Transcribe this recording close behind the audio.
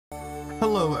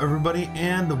Hello everybody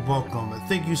and welcome.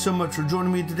 Thank you so much for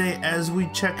joining me today as we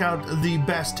check out the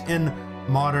best in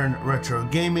modern retro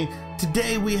gaming.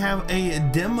 Today we have a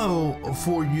demo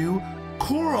for you,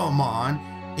 Coromon.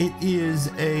 It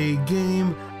is a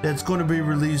game that's going to be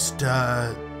released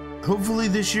hopefully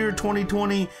this year,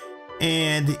 2020,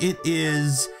 and it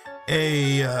is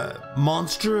a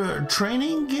monster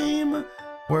training game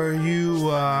where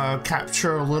you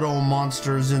capture little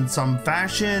monsters in some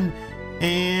fashion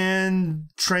and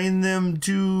train them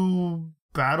to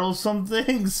battle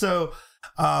something. So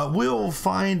we'll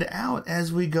find out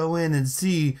as we go in and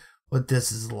see what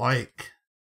this is like.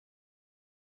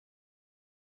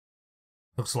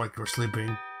 Looks like we're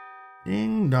sleeping.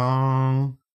 Ding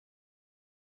dong.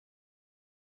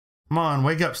 Come on,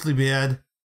 wake up, sleepyhead.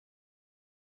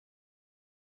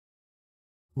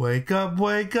 Wake up,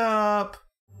 wake up.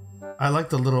 I like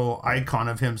the little icon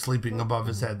of him sleeping above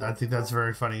his head. I think that's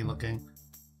very funny looking.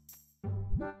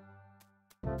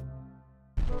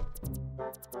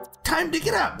 Time to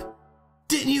get up!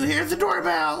 Didn't you hear the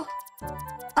doorbell?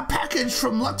 A package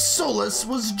from Lux Solus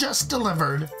was just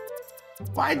delivered.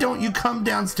 Why don't you come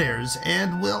downstairs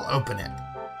and we'll open it?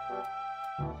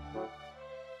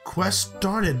 Quest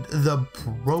started, the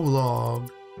prologue.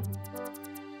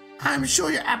 I'm sure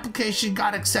your application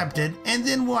got accepted, and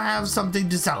then we'll have something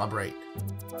to celebrate.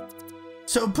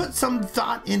 So put some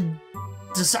thought in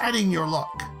deciding your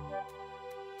look.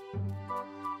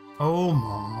 Oh,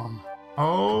 Mom.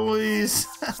 Always.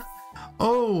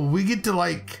 Oh, we get to,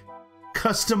 like,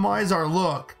 customize our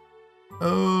look.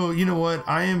 Oh, you know what?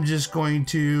 I am just going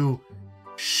to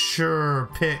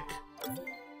pick.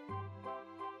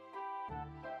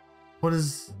 What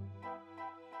is...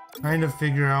 Trying to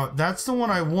figure out. That's the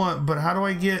one I want, but how do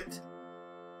I get...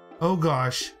 Oh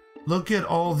gosh. Look at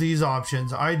all these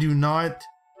options. I do not...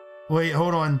 Wait,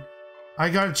 hold on. I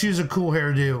gotta choose a cool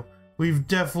hairdo. We've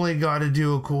definitely got to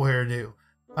do a cool hairdo.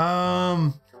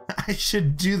 I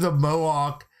should do the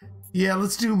mohawk. Yeah,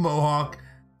 let's do mohawk.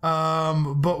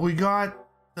 But we got...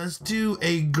 Let's do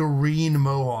a green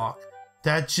mohawk.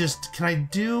 That just... Can I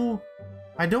do...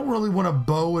 I don't really want a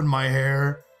bow in my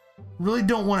hair. Really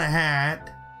don't want a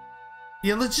hat.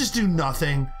 Yeah, let's just do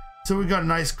nothing. So we got a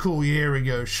nice cool, here we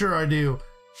go. Sure I do.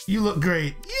 You look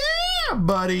great. Yeah,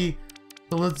 buddy.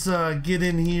 So let's get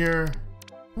in here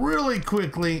really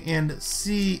quickly and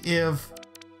see if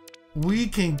we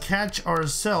can catch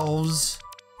ourselves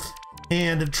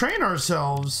and train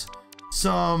ourselves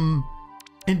some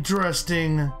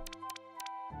interesting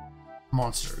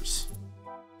monsters.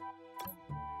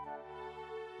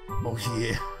 Oh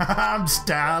yeah, I'm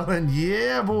styling.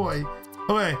 Yeah, boy.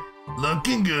 Okay.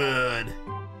 Looking good.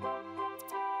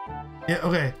 Yeah,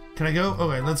 okay. Can I go?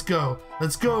 Okay, let's go.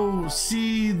 Let's go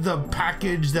see the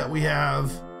package that we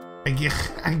have. I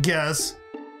guess.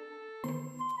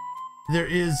 There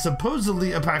is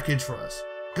supposedly a package for us.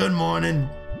 Good morning.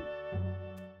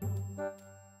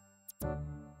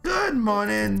 Good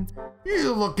morning.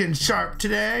 You looking sharp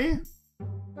today.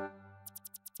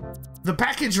 The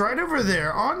package right over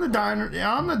there on the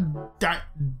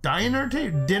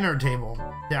dinner table.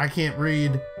 Yeah, I can't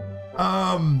read.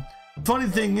 Funny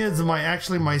thing is,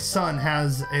 my son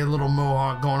has a little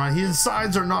mohawk going on. His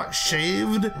sides are not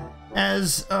shaved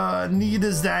as neat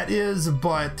as that is,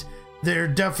 but they're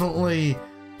definitely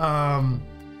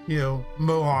you know,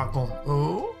 mohawk.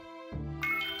 Oh,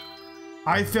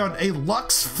 I found a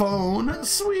Lux phone.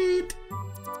 Sweet.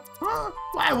 Huh?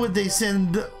 Why would they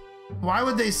send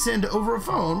over a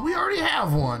phone? We already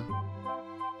have one.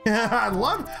 I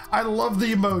love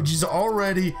the emojis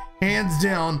already. Hands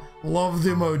down, love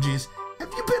the emojis.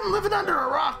 Have you been living under a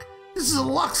rock? This is a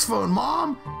Lux phone,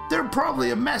 Mom. There's probably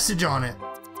a message on it.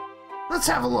 Let's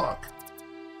have a look.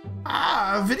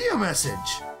 Ah, a video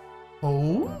message.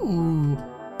 Oh,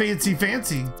 fancy,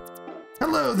 fancy.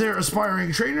 Hello there,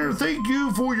 aspiring trainer. Thank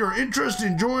you for your interest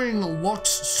in joining Lux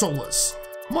Solus.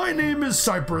 My name is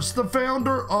Cypress, the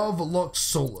founder of Lux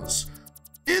Solus.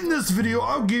 In this video,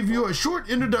 I'll give you a short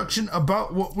introduction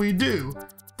about what we do.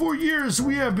 For years,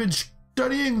 we have been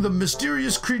studying the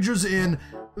mysterious creatures in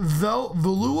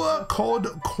Velua called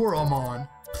Coromon.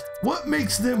 What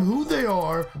makes them who they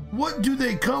are? What do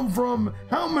they come from?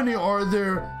 How many are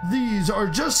there? These are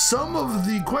just some of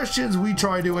the questions we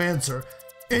try to answer.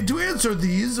 And to answer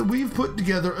these, we've put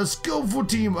together a skillful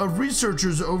team of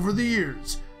researchers over the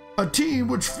years. A team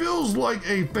which feels like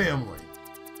a family.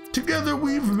 Together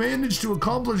we've managed to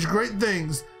accomplish great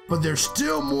things, but there's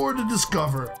still more to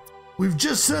discover. We've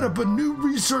just set up a new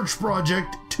research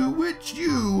project to which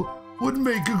you would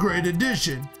make a great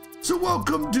addition. So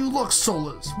welcome to Lux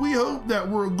Solus. We hope that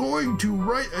we're going to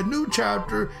write a new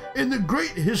chapter in the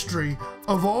great history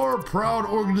of our proud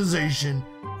organization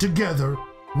together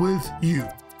with you.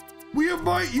 We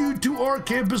invite you to our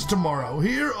campus tomorrow.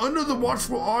 Here, under the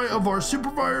watchful eye of our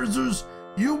supervisors,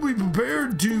 you'll be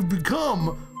prepared to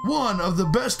become one of the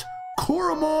best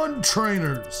Coromon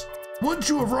trainers. Once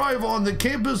you arrive on the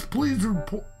campus, please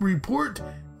report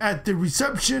at the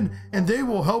reception and they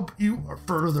will help you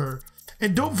further.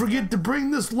 And don't forget to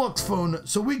bring this Lux phone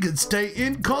so we can stay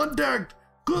in contact.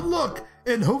 Good luck,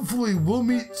 and hopefully we'll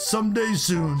meet someday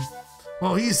soon.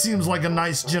 Well, he seems like a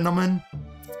nice gentleman.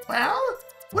 Well,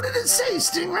 what did it say,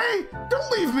 Stingray?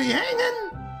 Don't leave me hanging.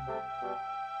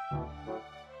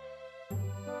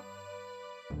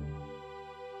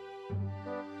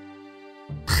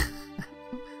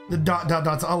 The ...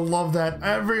 dots, I love that.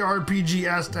 Every RPG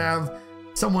has to have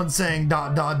someone saying ...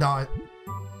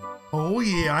 Oh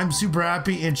yeah, I'm super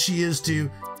happy, and she is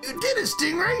too. You did it,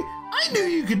 Stingray! I knew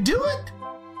you could do it!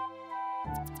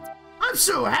 I'm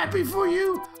so happy for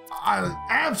you! I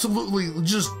absolutely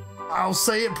I'll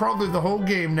say it probably the whole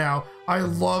game now. I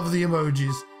love the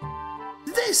emojis.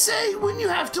 Did they say when you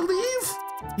have to leave?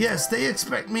 Yes, they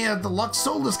expect me at the Lux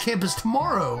Solus campus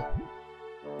tomorrow.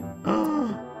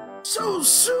 So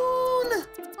soon?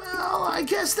 Well, I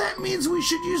guess that means we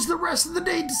should use the rest of the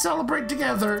day to celebrate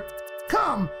together.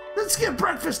 Come, let's get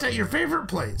breakfast at your favorite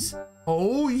place.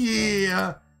 Oh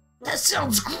yeah, that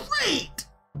sounds great.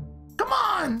 Come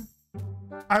on.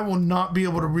 I will not be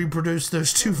able to reproduce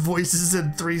those two voices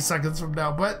in 3 seconds from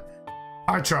now, but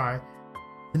I try.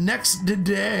 The next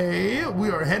day, we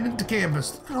are heading to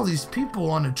campus. Look at all these people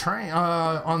on the train,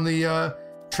 on the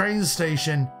train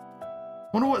station.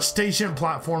 Wonder what station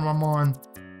platform I'm on.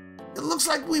 It looks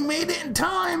like we made it in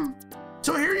time.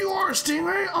 So here you are,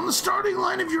 Stingray, on the starting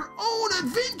line of your own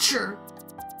adventure.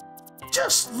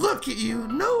 Just look at you,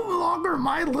 no longer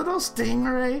my little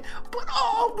Stingray, but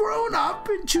all grown up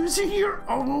and choosing your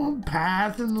own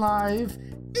path in life.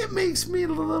 It makes me a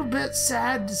little bit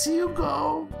sad to see you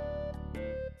go.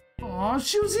 Aw,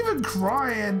 she was even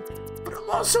crying, but I'm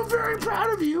also very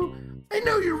proud of you. I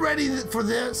know you're ready for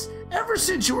this. Ever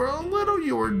since you were little,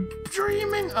 you were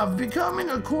dreaming of becoming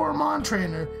a Coromon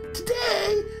trainer.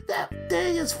 Today, that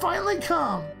day has finally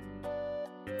come.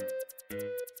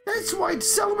 That's why, to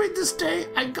celebrate this day,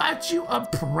 I got you a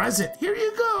present. Here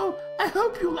you go. I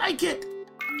hope you like it.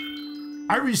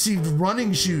 I received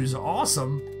running shoes.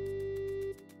 Awesome.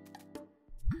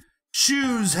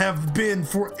 Shoes have been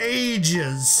for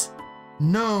ages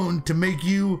known to make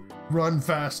you run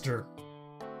faster.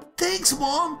 Thanks,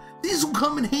 Mom. These will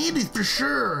come in handy for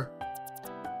sure.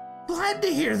 Glad to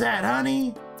hear that,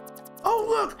 honey. Oh,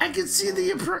 look, I can see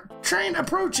the train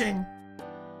approaching.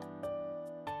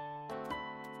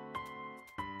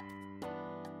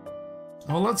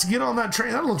 Well, let's get on that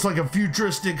train. That looks like a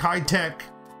futuristic, high-tech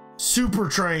super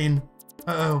train.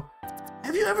 Uh-oh.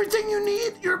 Have you everything you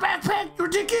need? Your backpack, your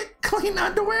ticket, clean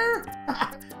underwear?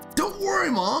 Don't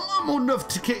worry, Mom. I'm old enough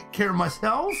to take care of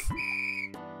myself.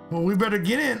 Well, we better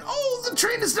get in. Oh, the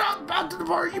train is not about to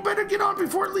depart. You better get on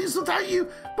before it leaves without you.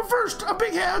 But first, a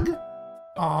big hug.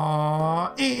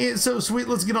 Aww, it's so sweet.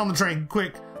 Let's get on the train,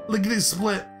 quick. Lickety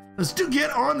split. Let's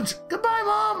get on the train. Goodbye,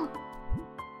 Mom.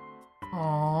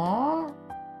 Aww,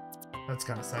 that's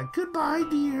kind of sad. Goodbye,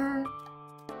 dear.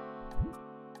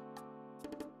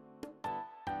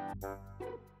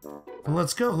 Well,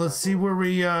 let's go. Let's see where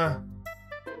we head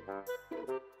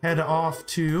off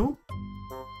to.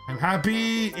 I'm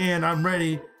happy and I'm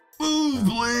ready. Move,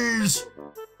 please.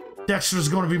 Dexter's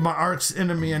going to be my arch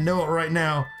enemy. I know it right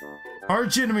now.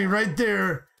 Arch enemy right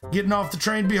there, getting off the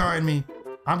train behind me.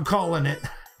 I'm calling it.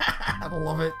 I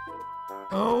love it.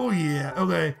 Oh yeah.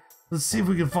 Okay, let's see if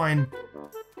we can find.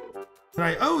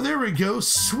 Oh, there we go.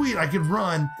 Sweet. I could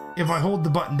run if I hold the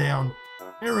button down.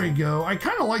 There we go. I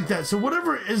kind of like that. So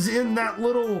whatever is in that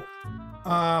little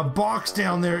box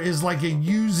down there is like a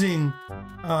using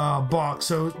box.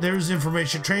 So there's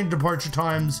information. Train departure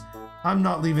times. I'm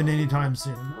not leaving anytime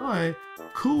soon. All right.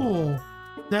 Cool.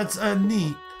 That's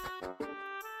neat.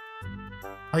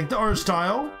 Like the art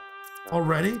style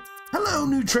already. Hello,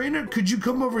 new trainer. Could you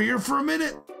come over here for a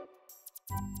minute?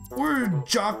 We're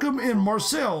Joachim and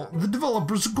Marcel, the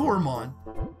developers of Coromon.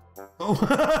 Oh,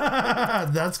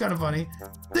 that's kind of funny.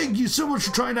 Thank you so much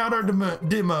for trying out our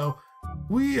demo.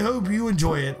 We hope you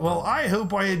enjoy it. Well, I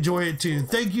hope I enjoy it too.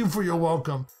 Thank you for your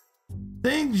welcome.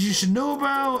 Things you should know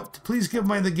about. Please keep in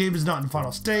mind the game is not in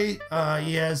final state.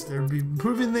 Yes, they'll be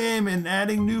improving the game and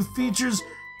adding new features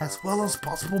as well as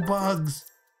possible bugs.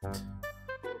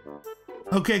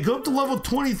 Okay, go up to level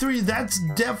 23. That's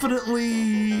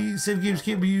definitely... Save games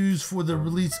can't be used for the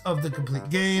release of the complete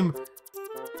game.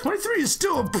 23 is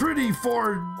still a pretty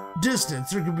far distance.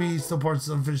 There could be still parts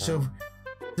unfinished, so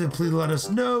please let us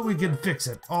know. We can fix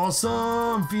it.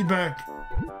 Awesome feedback.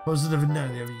 Positive and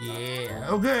negative. Yeah.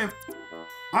 Okay.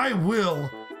 I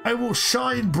will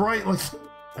shine bright like...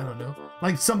 I don't know.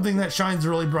 Like something that shines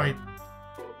really bright.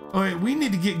 Okay, we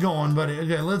need to get going, buddy.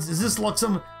 Okay, is this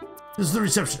Luxem? This is the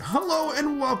reception. Hello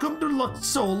and welcome to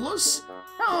Luxolus.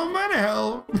 How may I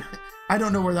help? I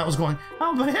don't know where that was going.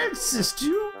 How may I assist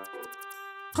you?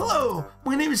 Hello,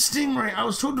 my name is Stingray. I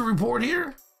was told to report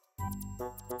here.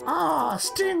 Ah,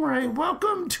 Stingray,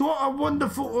 welcome to our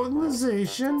wonderful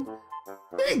organization.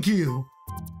 Thank you.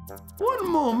 One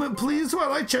moment, please,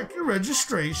 while I check your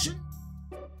registration.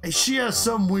 She has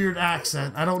some weird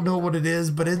accent. I don't know what it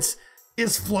is, but it's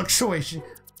fluctuation.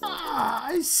 Ah,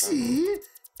 I see.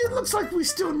 It looks like we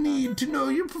still need to know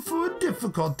your preferred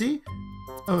difficulty.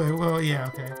 Okay, well, yeah,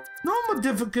 okay. Normal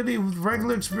difficulty with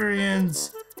regular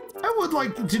experience. I would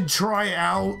like to try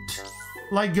out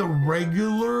like a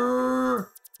regular.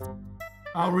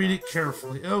 I'll read it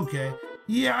carefully. Okay.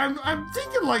 Yeah, I'm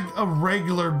thinking like a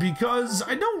regular because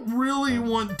I don't really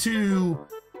want to.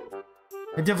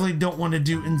 I definitely don't want to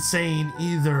do insane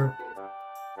either.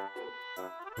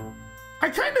 I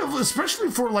kind of,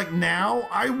 especially for like now,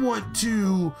 I want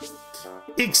to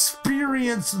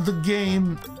experience the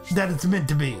game that it's meant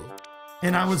to be.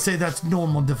 And I would say that's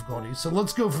normal difficulty. So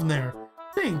let's go from there.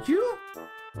 Thank you.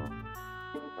 I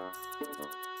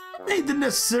made the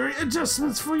necessary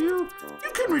adjustments for you.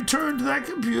 You can return to that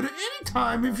computer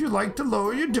anytime if you like to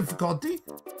lower your difficulty.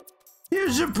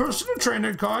 Here's your personal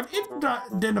trainer card. It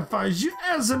identifies you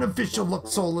as an official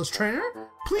Luxolus trainer.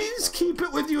 Please keep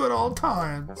it with you at all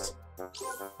times.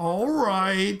 All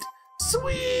right.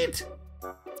 Sweet.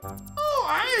 Oh,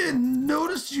 I had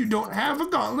noticed you don't have a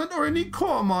gauntlet or any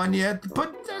Coromon yet,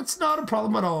 but that's not a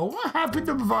problem at all. We're happy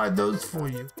to provide those for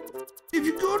you. If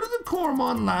you go to the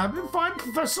Coromon lab and find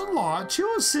Professor Lodge,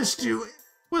 he'll assist you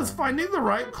with finding the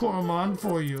right Coromon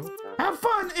for you. Have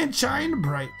fun and shine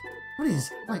bright. What is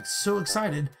like so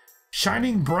excited?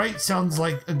 Shining bright sounds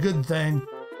like a good thing.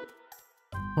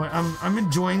 Boy, I'm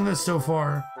enjoying this so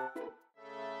far.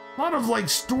 A lot of like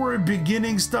story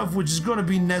beginning stuff, which is going to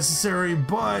be necessary,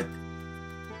 but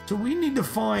so we need to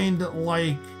find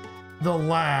like the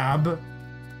lab.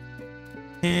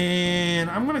 And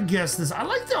I'm gonna guess this. I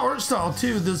like the art style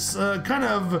too. This kind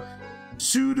of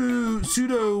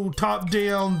pseudo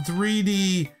top-down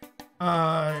 3D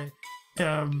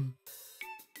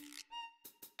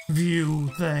view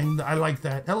thing. I like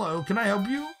that. Hello, can I help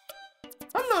you?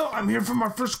 Hello, I'm here for my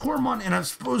first Coromon, and I'm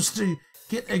supposed to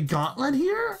get a gauntlet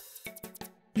here?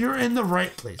 You're in the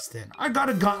right place then. I got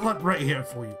a gauntlet right here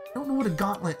for you. I don't know what a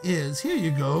gauntlet is. Here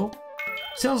you go.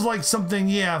 Sounds like something,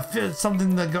 yeah,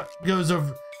 something that goes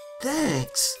over.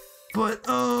 Thanks. But,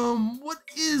 what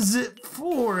is it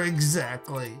for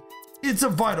exactly? It's a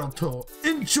vital tool.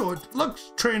 In short,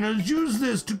 Lux trainers use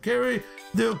this to carry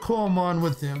their Coromon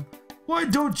with them. Why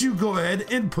don't you go ahead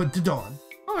and put it on?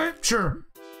 Alright, sure.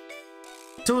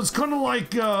 So it's kind of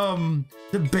like, the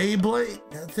Beyblade,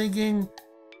 thinking,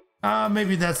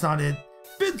 maybe that's not it.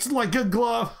 Fits like a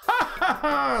glove. Ha ha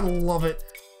ha, I love it.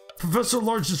 Professor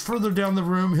Larch is further down the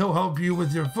room. He'll help you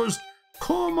with your first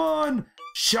Coromon.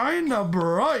 Shine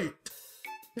bright.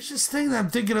 There's this thing that I'm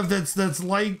thinking of that's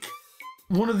like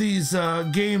one of these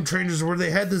game trainers where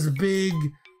they had this big,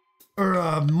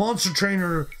 or monster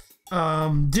trainer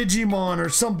Digimon or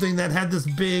something that had this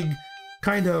big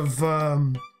kind of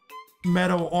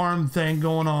metal arm thing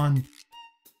going on.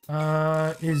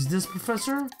 Is this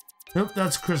Professor? Nope,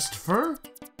 that's Christopher.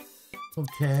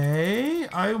 Okay,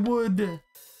 I would...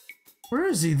 Where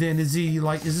is he then? Is he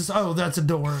like, is this, oh, that's a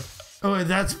door. Oh,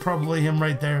 that's probably him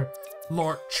right there.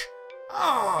 Larch.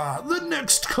 Ah, the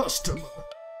next customer.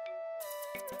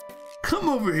 Come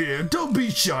over here, don't be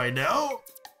shy now.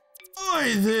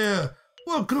 Hi there,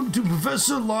 welcome to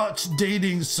Professor Larch's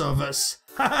dating service.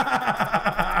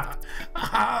 That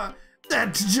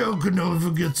joke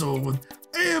never gets old.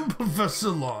 I am Professor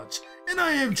Larch, and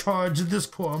I am in charge of this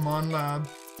Coromon lab.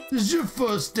 This is your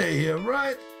first day here,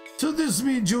 right? So this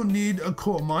means you'll need a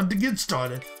Coromon to get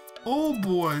started. Oh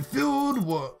boy, field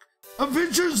work.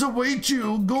 Adventures await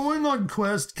you, going on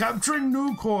quests, capturing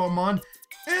new Coromon,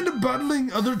 and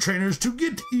battling other trainers to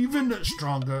get even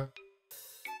stronger.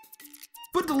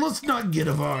 But let's not get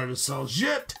of ourselves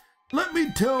yet. Let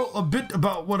me tell a bit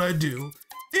about what I do.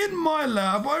 In my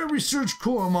lab, I research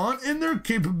Coromon and their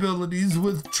capabilities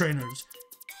with trainers.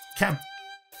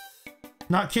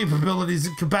 Not capabilities,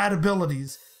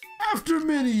 compatibilities. After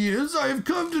many years, I have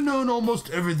come to know almost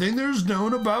everything there is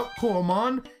known about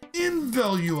Coromon in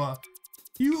Velua.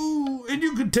 You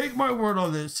can take my word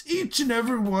on this. Each and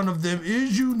every one of them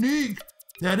is unique.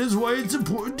 That is why it's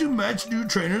important to match new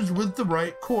trainers with the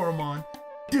right Coromon.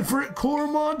 Different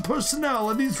Coromon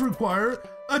personalities require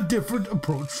a different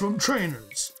approach from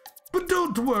trainers. But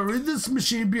don't worry, this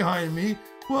machine behind me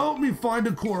will help me find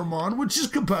a Coromon which is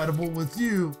compatible with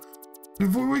you.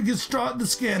 Before we can start the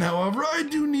scan, however, I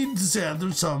do need to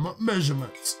gather some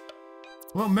measurements.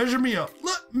 Well, measure me up.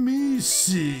 Let me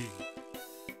see.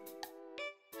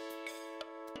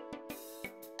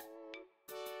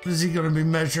 Is he going to be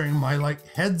measuring my,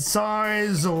 head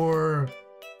size, or...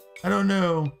 I don't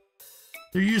know.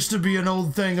 There used to be an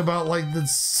old thing about, the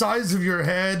size of your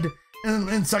head, and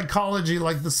in psychology,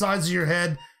 the size of your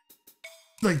head,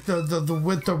 the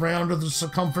width around or the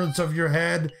circumference of your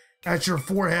head at your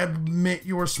forehead meant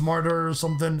you were smarter or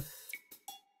something.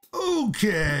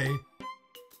 Okay.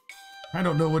 I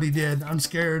don't know what he did. I'm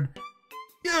scared.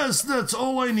 Yes, that's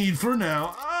all I need for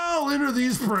now. I'll enter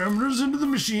these parameters into the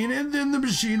machine, and then the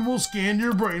machine will scan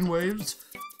your brainwaves.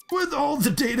 With all the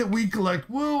data we collect,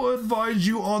 we'll advise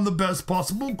you on the best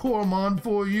possible Coromon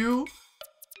for you.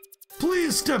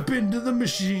 Please step into the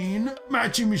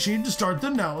matching machine to start the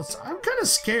analysis. I'm kind of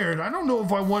scared. I don't know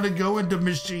if I want to go into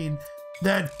machine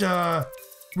that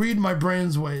read my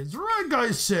brainwaves. Like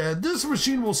I said, this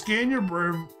machine will scan your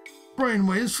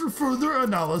brainwaves for further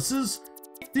analysis.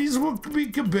 These will be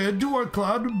compared to our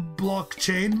cloud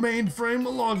blockchain mainframe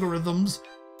algorithms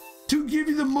to give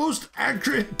you the most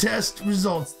accurate test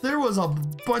results. There was a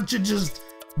bunch of just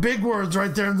big words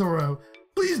right there in the row.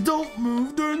 Please don't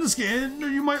move during the scan or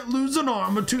you might lose an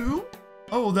arm or two.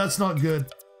 Oh, that's not good.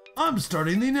 I'm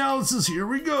starting the analysis. Here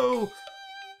we go.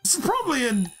 This is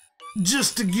probably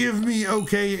just to give me,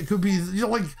 okay, it could be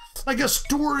like a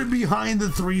story behind the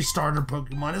 3 starter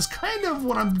Pokemon. It's kind of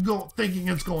what I'm thinking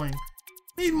it's going.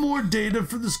 Need more data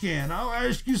for the scan. I'll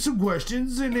ask you some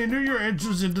questions and enter your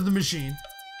answers into the machine.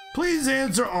 Please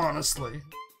answer honestly.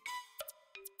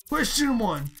 Question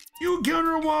 1. You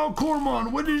encounter a wild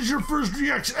Coromon. What is your first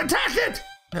reaction? Attack it!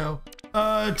 No.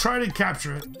 Try to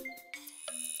capture it.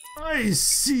 I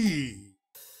see.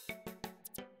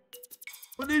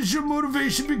 What is your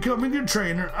motivation becoming a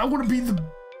trainer? I want to be the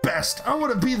best. I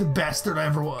want to be the best there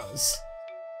ever was.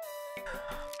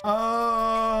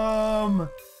 I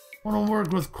want to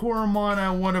work with Coromon.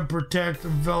 I want to protect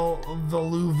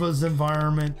Veluva's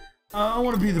environment. I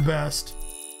want to be the best.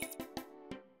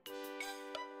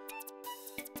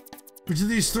 Which of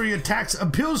these 3 attacks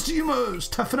appeals to you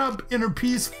most? Toughen up, inner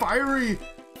peace, fiery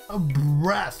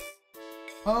breath.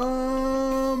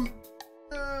 Not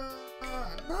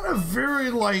a very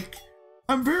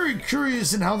I'm very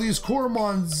curious in how these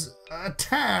Coromons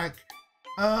attack.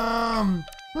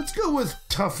 Let's go with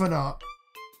toughen up.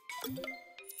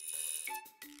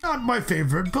 Not my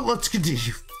favorite, but let's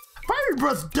continue. Fiery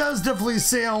breath does definitely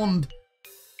sound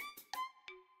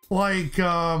like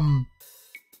a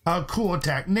cool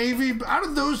attack. Navy, out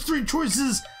of those 3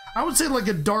 choices, I would say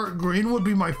a dark green would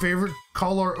be my favorite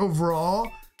color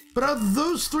overall. But out of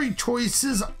those 3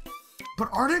 choices, but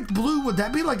Arctic blue, would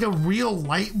that be a real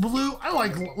light blue?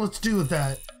 Let's do with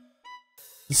that.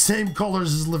 The same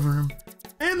colors as living room.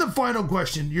 And the final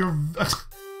question, your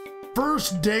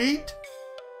first date?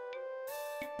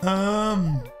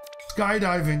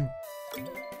 Skydiving.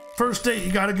 First date,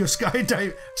 you gotta go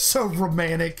skydiving. So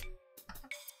romantic.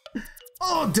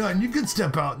 All done, you can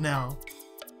step out now.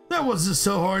 That wasn't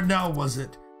so hard now, was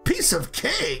it? Piece of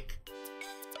cake!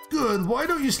 Good, why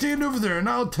don't you stand over there and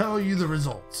I'll tell you the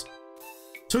results.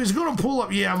 So he's gonna pull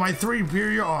up, my 3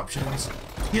 superior options.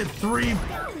 Get 3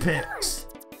 picks.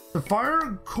 The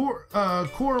fire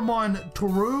Coromon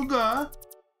Toruga.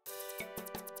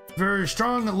 Very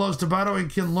strong, it loves to battle and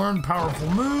can learn powerful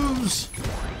moves.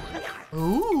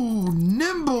 Ooh,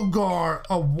 Nimblegar,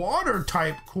 a water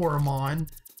type Coromon,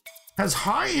 has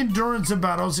high endurance in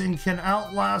battles and can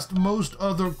outlast most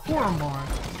other Coromon.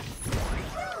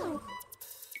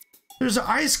 There's an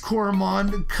Ice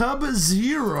Coromon, Cub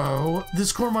Zero.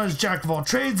 This Coromon is jack of all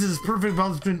trades. It is perfect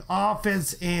balance between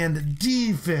offense and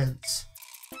defense.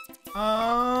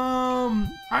 I'm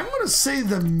gonna say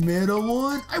the middle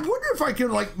one. I wonder if I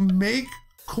can make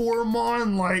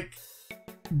Coromon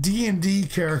D&D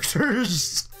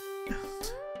characters.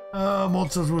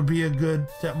 Multis would be a good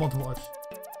multi-watch.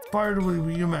 Fire would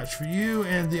be a match for you,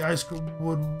 and the ice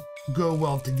would go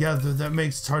well together. That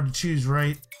makes it hard to choose,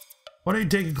 right? Why don't you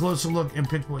take a closer look and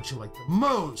pick what you like the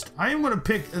most? I am gonna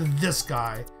pick this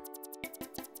guy.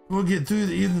 We'll get through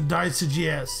even the dice said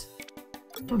yes.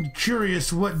 I'm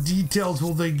curious, what details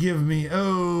will they give me?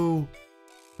 Oh,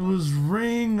 whose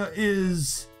ring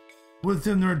is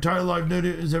within their entire life no one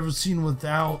has ever seen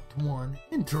without one.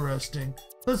 Interesting.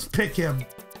 Let's pick him.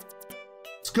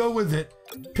 Let's go with it.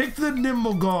 Pick the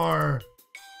Nimblegar.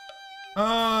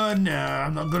 Nah,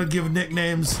 I'm not gonna give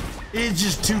nicknames. It's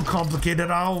just too complicated.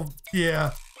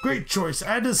 Yeah. Great choice.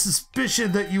 I had a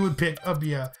suspicion that you would pick up,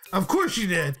 yeah. Of course you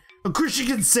did. Of course you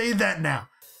can say that now.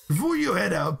 Before you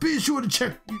head out, be sure to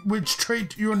check which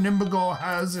trait your Nimblegar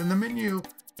has in the menu.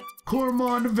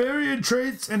 Coromon, variant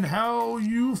traits and how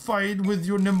you fight with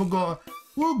your Nimblegar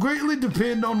will greatly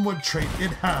depend on what trait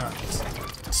it has.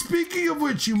 Speaking of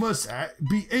which, you must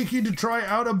be aching to try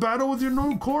out a battle with your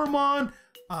new Coromon.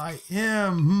 I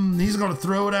am. He's gonna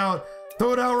throw it out.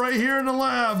 Throw it out right here in the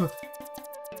lab.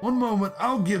 One moment,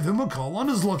 I'll give him a call on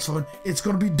his Lux phone. It's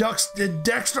gonna be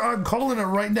Dexter. I'm calling it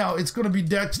right now. It's gonna be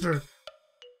Dexter.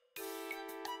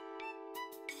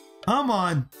 Come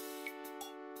on.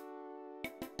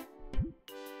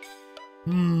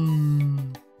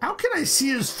 How can I see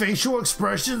his facial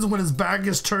expressions when his back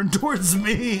is turned towards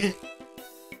me?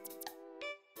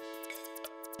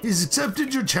 He's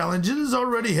accepted your challenge and is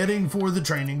already heading for the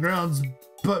training grounds.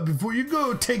 But before you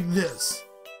go, take this.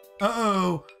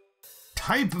 Uh-oh.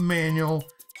 Type manual.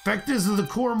 Vectors of the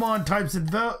Coromon types in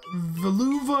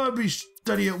Veluva.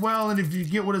 Study it well, and if you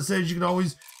get what it says, you can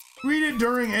always read it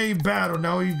during a battle.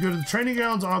 Now you go to the training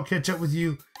grounds, I'll catch up with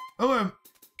you. Oh,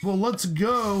 well, let's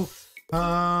go.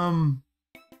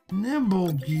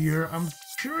 Nimble Gear. I'm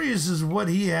curious as what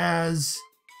he has.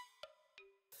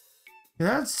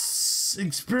 That's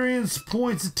experience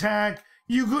points attack.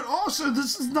 You could also,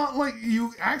 this is not like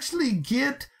you actually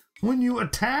get when you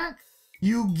attack.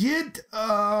 You get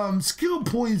skill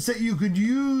points that you could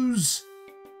use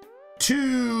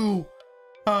to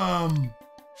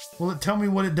will it tell me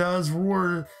what it does?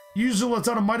 Roar. Usually what's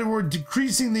on a mighty roar,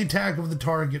 decreasing the attack of the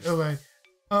target. Okay.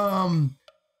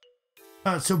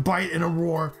 So bite and a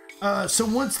roar. So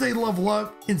once they level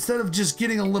up, instead of just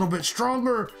getting a little bit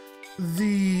stronger,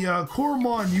 the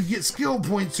Coromon, you get skill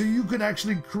points, so you can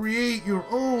actually create your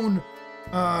own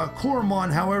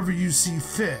Coromon however you see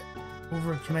fit.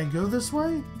 Can I go this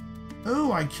way?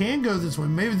 Oh, I can go this way.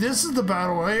 Maybe this is the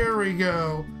battle. Here we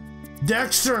go.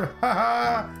 Dexter,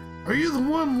 haha. Are you the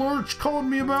one Lurch called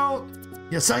me about?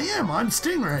 Yes, I am. I'm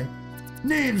Stingray.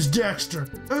 Name's Dexter.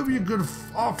 Hope you could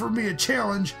offer me a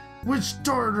challenge. Which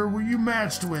starter were you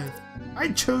matched with?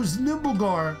 I chose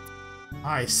Nimblegar.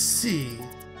 I see.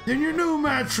 Then you're no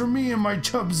match for me and my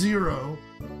Chub Zero.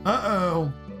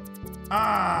 Uh-oh.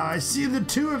 Ah, I see the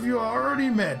two of you already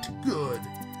met. Good.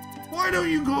 Why don't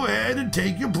you go ahead and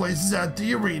take your places at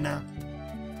the arena?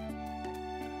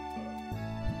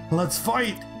 Let's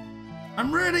fight.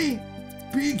 I'm ready.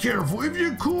 Be careful. If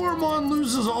your Coromon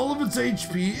loses all of its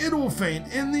HP, it will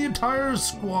faint, and the entire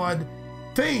squad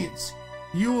faints.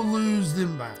 You will lose the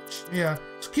match. Yeah,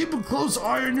 so keep a close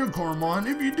eye on your Coromon.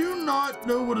 If you do not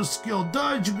know what a skill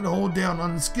does, you can hold down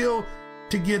on the skill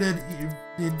to get it.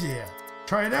 Yeah.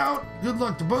 Try it out. Good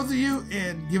luck to both of you,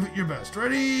 and give it your best.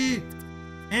 Ready?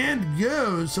 And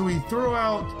go. So we throw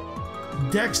out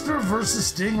Dexter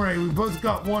versus Stingray. We both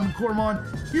got one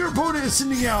Coromon. Your opponent is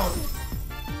sending out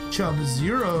Chub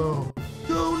Zero.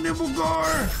 Go,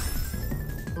 Nimblegar.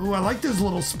 Oh, I like those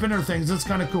little spinner things. That's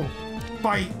kind of cool.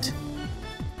 Bite.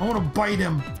 I want to bite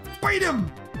him. Bite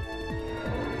him.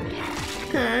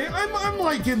 Okay, I'm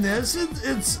liking this.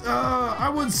 It's I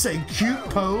would say cute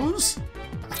pose.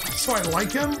 So I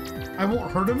like him. I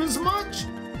won't hurt him as much.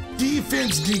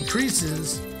 Defense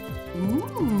decreases.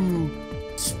 Ooh.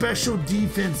 Special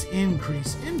defense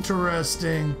increase.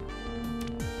 Interesting.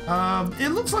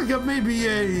 It looks like maybe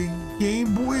a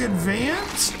Game Boy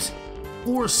Advanced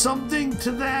or something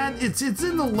to that. It's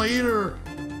in the later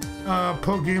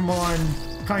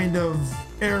Pokemon kind of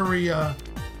area,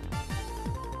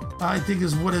 I think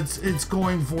is what it's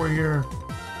going for here.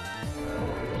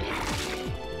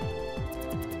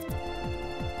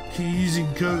 Okay,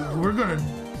 using code. We're gonna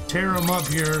tear him up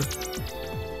here.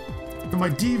 And my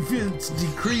defense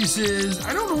decreases.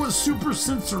 I don't know what super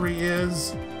sensory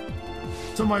is.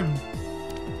 So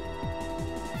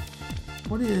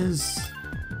what is?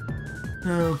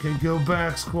 Okay, go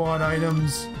back, squad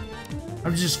items.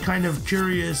 I'm just kind of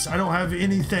curious. I don't have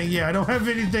anything. Yeah, I don't have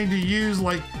anything to use.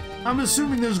 Like, I'm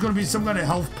assuming there's going to be some kind of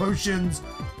health potions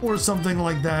or something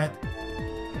like that.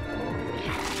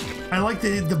 I like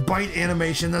the bite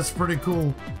animation. That's pretty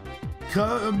cool.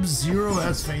 Cub Zero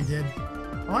has fainted.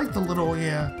 I like the little,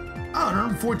 yeah. I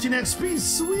earned 14 XP.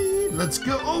 Sweet. Let's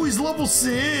go. Oh, he's level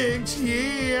 6.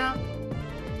 Yeah.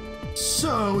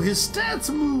 So his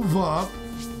stats move up.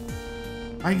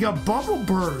 I got Bubble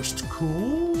Burst.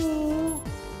 Cool.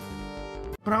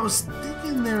 But I was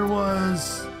thinking there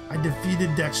was... I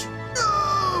defeated Dexter.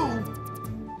 No!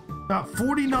 Got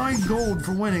 49 gold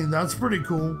for winning. That's pretty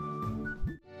cool.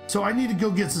 So I need to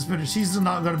go get some spinners. He's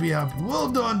not going to be happy. Well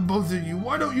done, both of you.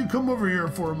 Why don't you come over here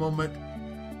for a moment?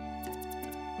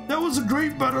 That was a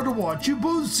great battle to watch. You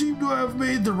both seem to have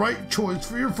made the right choice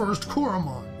for your first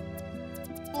Coromon.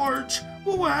 Arch,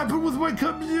 what will happen with my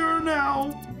Cub Zero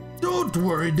now? Don't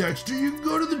worry, Dexter. You can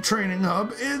go to the training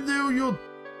hub and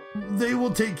they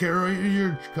will take care of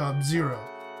your Cub Zero.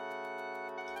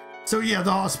 So yeah,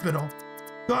 the hospital.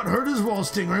 Got hurt as well,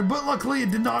 Stingray, but luckily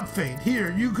it did not faint.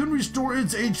 Here, you can restore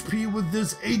its HP with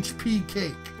this HP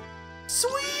cake.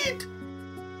 Sweet!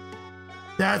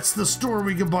 That's the store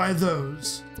we can buy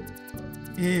those.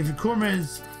 If your Coromon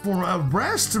is for a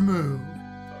rest move.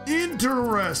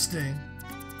 Interesting.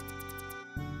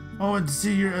 I want to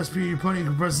see your SP. Your pony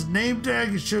can press the name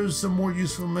tag. It shows some more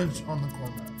useful mention on the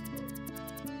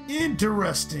Coromon.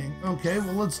 Interesting. Okay,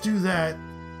 well, let's do that.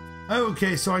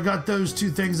 Okay, so I got those two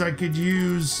things I could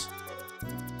use.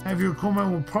 Have your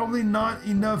Coromon will probably not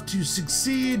enough to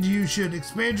succeed. You should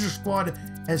expand your squad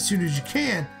as soon as you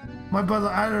can. My brother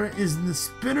Adler is in the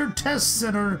Spinner Test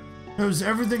Center, knows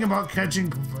everything about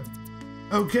catching.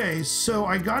 Okay, so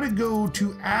I gotta go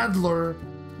to Adler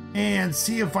and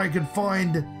see if I can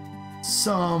find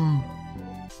some...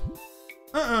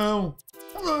 Uh-oh.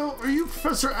 Hello, are you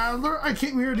Professor Adler? I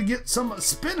came here to get some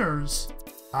spinners.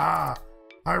 Ah,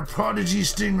 our prodigy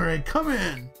Stingray, come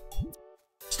in.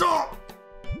 Stop!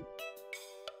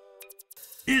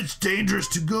 It's dangerous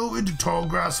to go into tall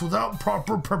grass without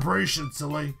proper preparation,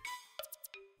 silly.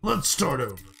 Let's start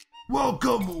over.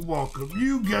 Welcome, welcome.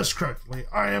 You guessed correctly.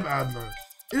 I am Adler.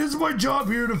 It is my job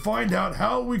here to find out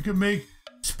how we can make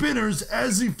spinners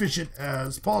as efficient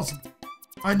as possible.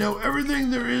 I know everything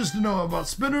there is to know about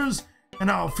spinners, and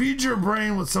I'll feed your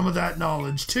brain with some of that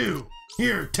knowledge too.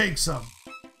 Here, take some.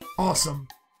 Awesome.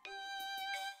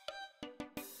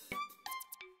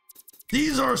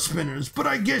 These are spinners, but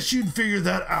I guess you'd figure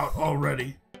that out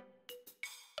already.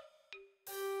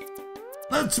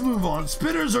 Let's move on.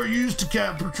 Spinners are used to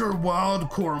capture wild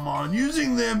Coromon.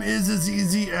 Using them is as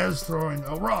easy as throwing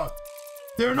a rock.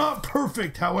 They're not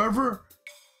perfect, however.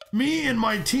 Me and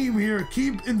my team here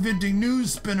keep inventing new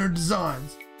spinner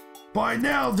designs. By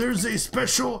now, there's a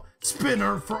special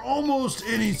spinner for almost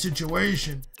any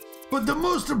situation. But the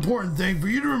most important thing for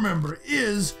you to remember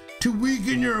is to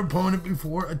weaken your opponent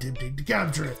before attempting to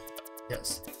capture it.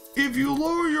 Yes. If you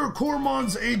lower your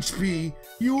Coromon's HP,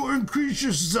 you will increase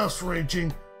your success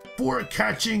rating for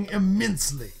catching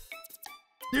immensely.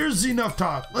 There's enough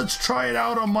talk. Let's try it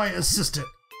out on my assistant.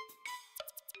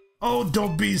 Oh,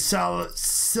 don't be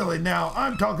silly now.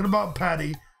 I'm talking about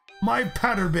Patty, my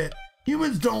Patterbit.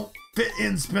 Humans don't fit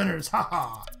in spinners,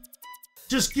 haha.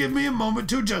 Just give me a moment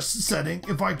to adjust the setting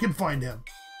if I can find him.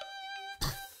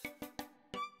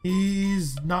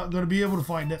 He's not going to be able to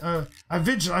find it.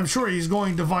 Eventually, I'm sure he's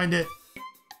going to find it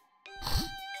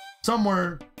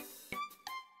somewhere.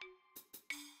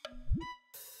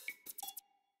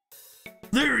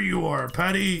 There you are,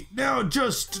 Patty. Now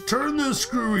just turn the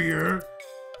screw here.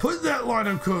 Put that line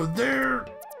of code there.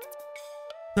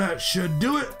 That should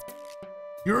do it.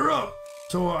 You're up.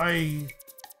 So I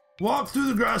walk through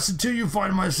the grass until you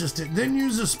find my assistant. Then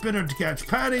use a spinner to catch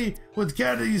Patty. With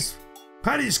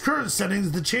Patty's current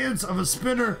settings, the chance of a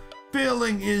spinner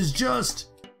failing is just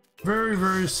very,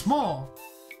 very small.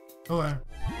 Okay.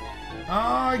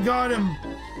 I got him.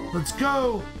 Let's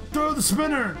go. Throw the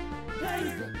spinner.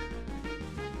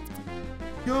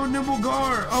 Go,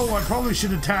 Nibblegar. Oh, I probably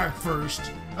should attack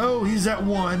first. Oh, he's at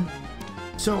 1.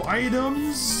 So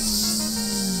items.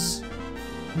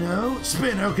 No.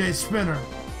 Spin. Okay, spinner.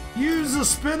 Use the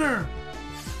spinner.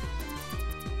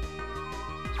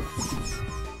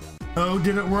 Oh,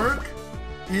 did it work?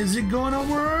 Is it gonna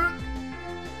work?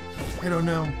 I don't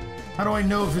know. How do I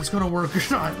know if it's gonna work or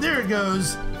not? There it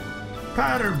goes.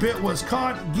 Patterbit was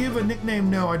caught. Give a nickname.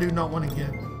 No, I do not want to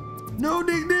give. No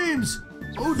nicknames.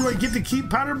 Oh, do I get to keep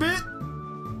Patterbit?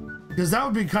 Because that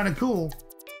would be kind of cool.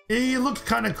 He looked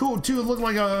kind of cool too. It looked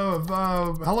like a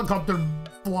helicopter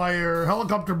flyer,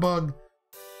 helicopter bug.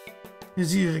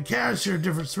 Is used to capture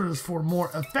different sorts for more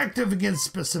effective against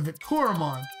specific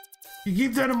Coromon. You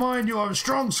keep that in mind, you'll have a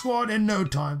strong squad in no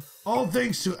time. All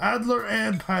thanks to Adler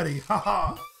and Patty.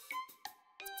 Haha.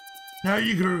 Now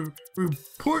you can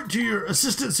report to your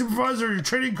assistant supervisor. Your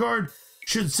training card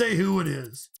should say who it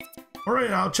is.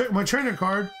 Alright, I'll check my trainer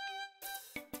card.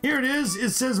 Here it is.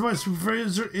 It says my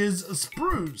supervisor is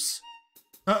Spruce.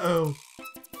 Uh-oh.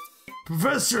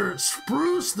 Professor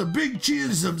Spruce, the big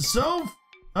cheese himself?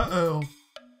 Uh-oh.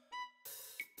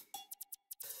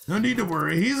 No need to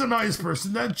worry, he's a nice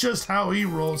person. That's just how he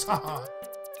rolls, haha.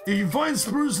 If you find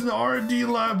Spruce in the R&D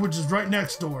lab, which is right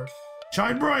next door,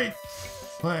 shine bright.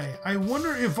 Hey, I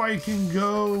wonder if I can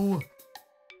go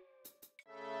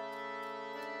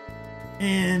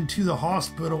into the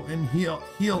hospital and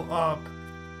heal up.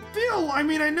 I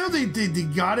mean, I know they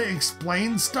gotta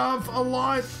explain stuff a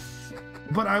lot,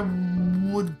 but I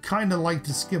would kind of like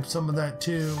to skip some of that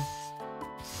too.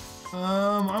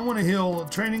 I want to heal.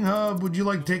 Training hub, would you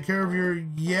like to take care of your...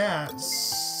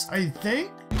 Yes, I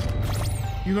think.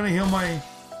 You're gonna heal my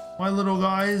little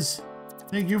guys.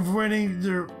 Thank you for waiting.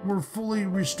 We're fully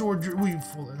restored.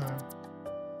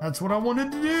 That's what I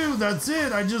wanted to do. That's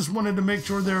it. I just wanted to make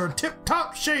sure they're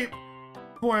tip-top shape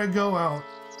before I go out.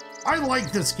 I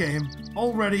like this game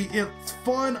already. It's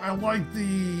fun. I like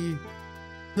the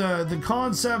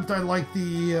concept. I like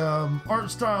the art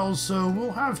styles. So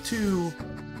we'll have to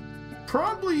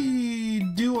probably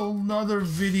do another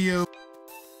video.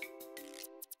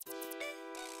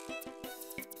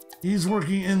 He's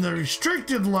working in the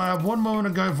restricted lab. One moment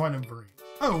ago, find him free.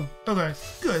 Oh, okay,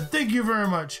 good. Thank you very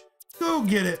much. Go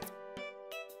get it.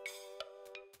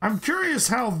 I'm curious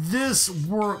how this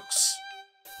works,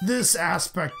 this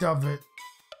aspect of it.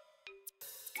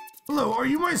 Hello, are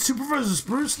you my supervisor,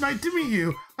 Spruce? Nice to meet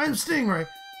you. I'm Stingray.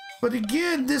 But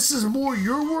again, this is more,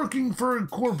 you're working for a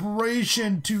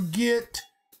corporation to get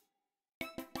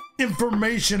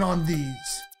information on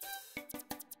these.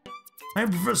 I'm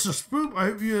Professor Spoop. I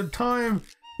hope your time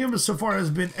here so far has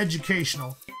been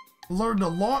educational. Learned a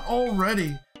lot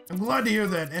already. I'm glad to hear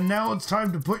that. And now it's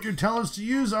time to put your talents to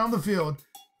use on the field.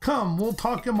 Come, we'll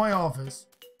talk in my office.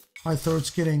 My throat's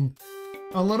getting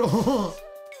a little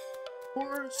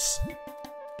hoarse.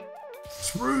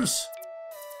 Spruce,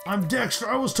 I'm Dexter.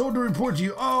 I was told to report to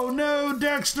you. Oh no,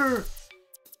 Dexter.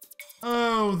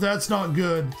 Oh, that's not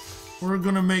good. We're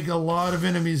gonna make a lot of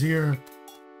enemies here.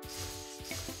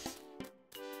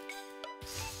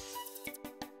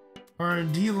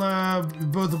 R&D lab, you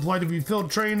both apply to be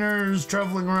field trainers,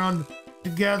 traveling around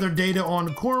to gather data on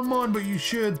Coromon, but you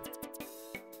should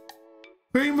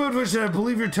bring motivation. I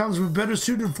believe your talents were better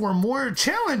suited for a more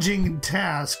challenging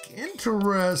task.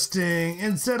 Interesting.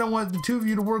 Instead, I want the two of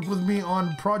you to work with me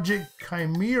on Project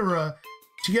Chimera.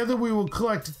 Together, we will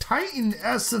collect Titan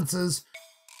essences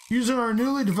using our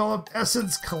newly developed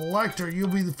Essence Collector. You'll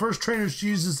be the first trainers to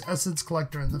use this Essence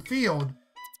Collector in the field.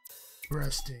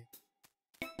 Interesting.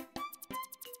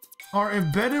 Are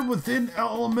embedded within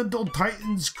elemental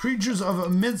titans, creatures of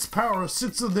immense power.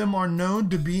 6 of them are known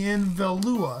to be in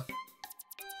Velua.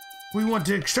 We want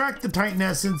to extract the titan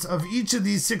essence of each of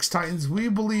these 6 titans. We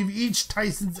believe each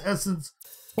titan's essence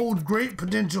holds great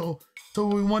potential, so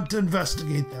we want to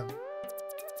investigate them.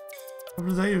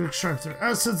 After they extract their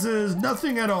essences,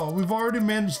 nothing at all. We've already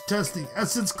managed to test the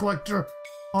essence collector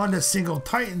on a single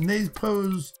titan. They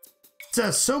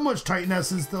possess so much titan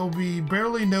essence they'll be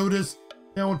barely noticed.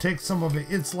 That will take some of it.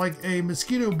 It's like a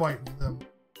mosquito bite for them.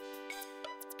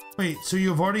 Wait, so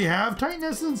you've already have Titan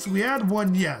Essence? We had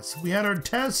one, yes. We had our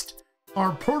test,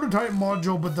 our prototype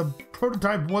module, but the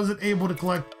prototype wasn't able to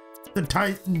collect the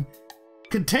Titan,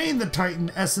 contain the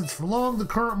Titan Essence for long. The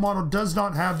current model does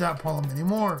not have that problem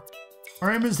anymore.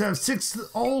 Our aim is to have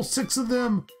all six of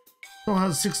them. We'll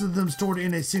have 6 of them stored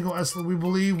in a single essence. We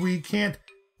believe we can't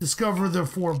discover their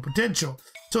full potential.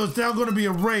 So it's now going to be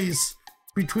a race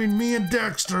between me and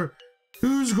Dexter,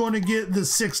 who's going to get the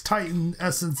 6 Titan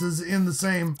essences in the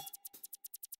same.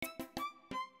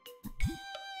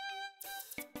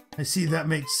 I see, that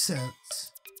makes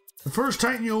sense. The first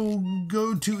Titan you'll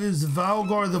go to is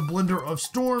Valgar, the Blender of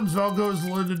Storms. Valgar is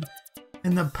located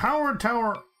in the power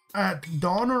tower at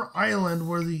Donner Island,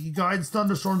 where he guides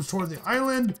thunderstorms toward the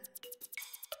island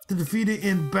to defeat it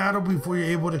in battle before you're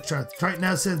able to extract the Titan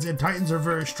essence. And Titans are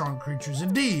very strong creatures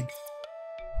indeed.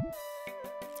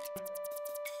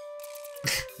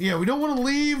 Yeah, we don't want to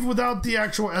leave without the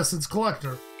actual essence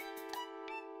collector.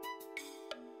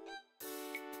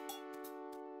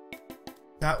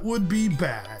 That would be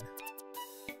bad.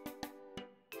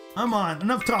 Come on,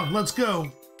 enough talk, let's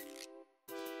go.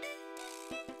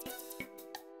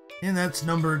 And that's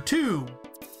number 2.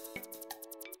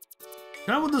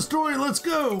 Done with the story, let's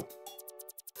go.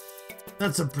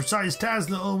 That's a precise task.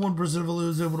 The only one person who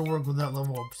is able to work with that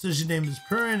level of precision. Name is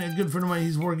Perrin, a good friend of mine.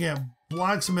 He's working at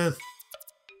Blacksmith.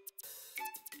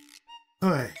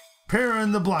 Okay,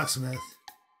 Perrin the Blacksmith.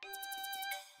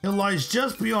 It lies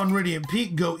just beyond Radiant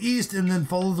Peak. Go east and then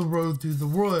follow the road through the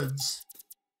woods.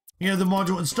 You have the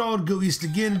module installed. Go east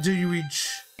again until you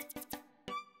reach...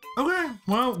 Okay,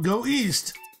 well, go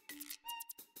east.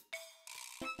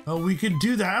 Oh, we could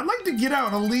do that. I'd like to get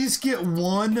out and at least get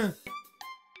one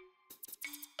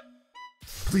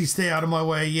Please stay out of my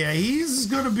way. Yeah, he's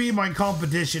gonna be my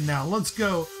competition now. Let's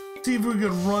go. See if we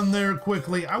can run there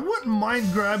quickly. I wouldn't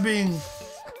mind grabbing...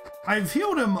 I've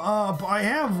healed him up. I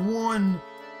have one.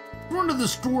 Run to the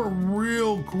store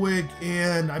real quick,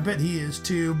 and I bet he is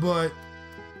too, but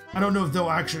I don't know if they'll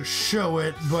actually show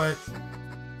it, but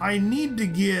I need to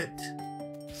get...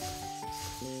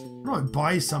 How do I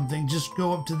buy something? Just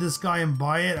go up to this guy and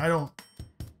buy it? I don't...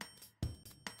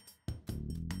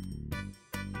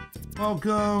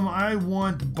 Welcome. I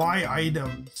want buy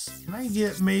items. Can I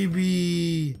get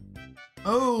maybe...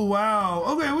 Oh, wow.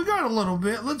 Okay, we got a little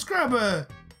bit. Let's grab a...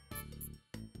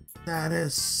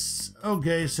 Status.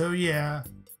 Okay, so yeah.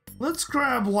 Let's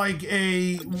grab like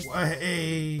a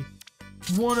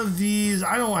one of these.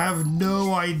 I don't have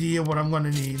no idea what I'm going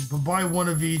to need, but buy one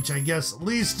of each, I guess, at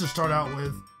least to start out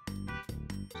with.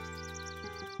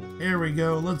 Here we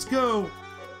go. Let's go.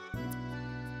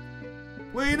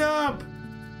 Wait up.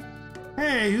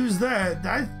 Hey, who's that?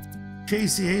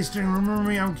 Casey Hastings. Remember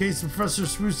me? I'm Casey, Professor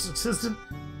Spruce's assistant.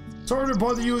 Sorry to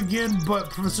bother you again,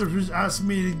 but Professor Spruce asked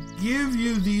me to give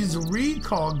you these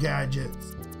recall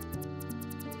gadgets.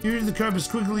 Use the compass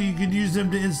quickly. You can use them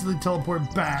to instantly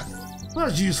teleport back. Well,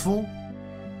 that's useful.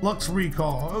 Lux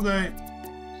recall. Okay.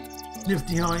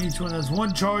 Nifty, huh? Each one has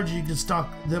one charge. You can stock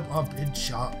them up in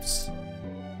shops.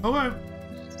 Okay.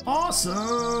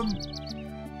 Awesome.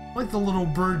 I like the little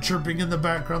bird chirping in the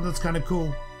background. That's kind of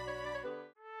cool.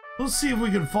 Let's see if we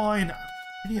can find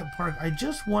Idiot Park. I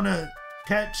just want to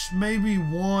catch maybe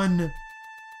one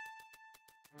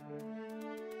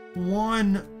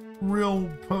real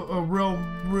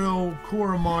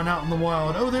Coromon out in the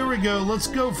wild. Oh, there we go. Let's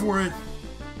go for it.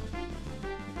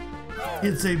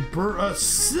 It's a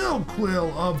silk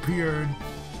quill appeared.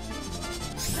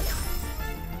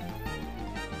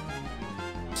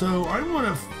 So I want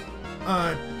to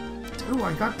oh,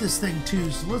 I got this thing too.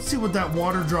 So let's see what that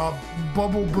water drop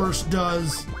bubble burst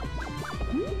does.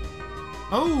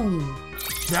 Oh,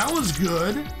 that was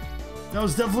good. That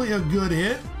was definitely a good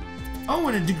hit. Oh,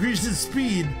 and it decreased its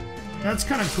speed. That's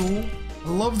kind of cool. I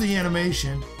love the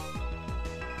animation.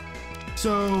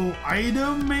 So,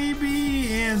 item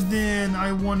maybe, and then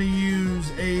I want to use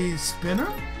a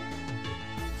spinner.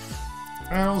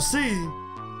 I'll see.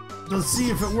 Let's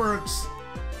see if it works.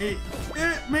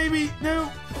 Maybe,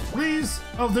 no, please.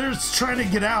 Oh, there's trying to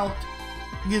get out.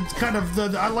 It's kind of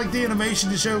I like the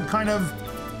animation to show kind of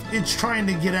it's trying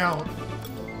to get out.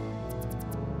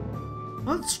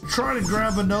 Let's try to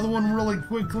grab another one really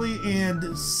quickly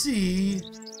and see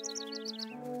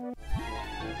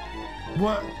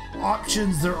what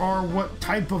options there are, what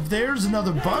type of... There's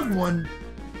another bug one.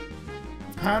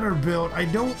 Pattern build. I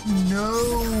don't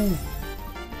know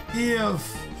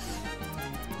if...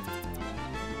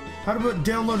 How about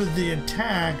downloaded the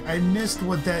attack? I missed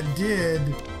what that did.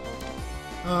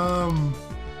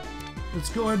 Let's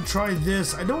go ahead and try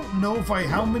this. I don't know if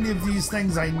how many of these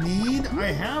things I need.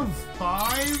 I have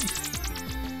 5.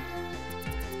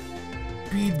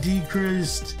 Speed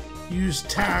decreased. Use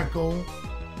tackle.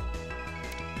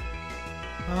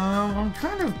 I'm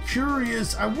kind of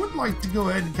curious. I would like to go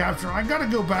ahead and capture. I gotta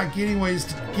go back anyways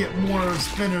to get more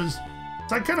spinners.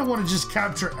 So I kind of want to just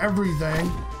capture everything.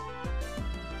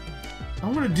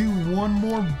 I'm gonna do one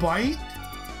more bite,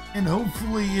 and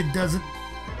hopefully it doesn't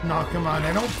knock him out.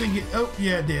 I don't think it... Oh,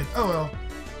 yeah, it did. Oh, well.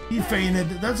 He fainted.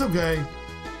 That's okay.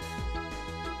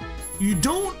 You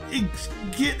don't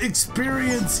get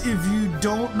experience if you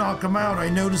don't knock him out. I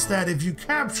noticed that if you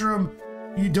capture him,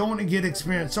 you don't get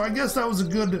experience. So I guess that was a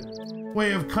good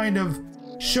way of kind of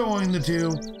showing the two.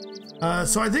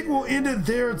 So I think we'll end it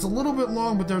there. It's a little bit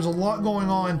long, but there's a lot going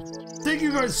on. Thank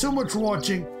you guys so much for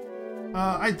watching.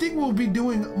 I think we'll be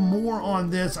doing more on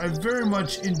this. I very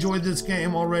much enjoyed this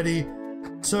game already.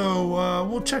 So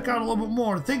we'll check out a little bit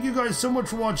more. Thank you guys so much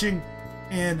for watching,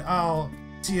 and I'll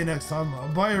see you next time.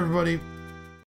 Bye, everybody.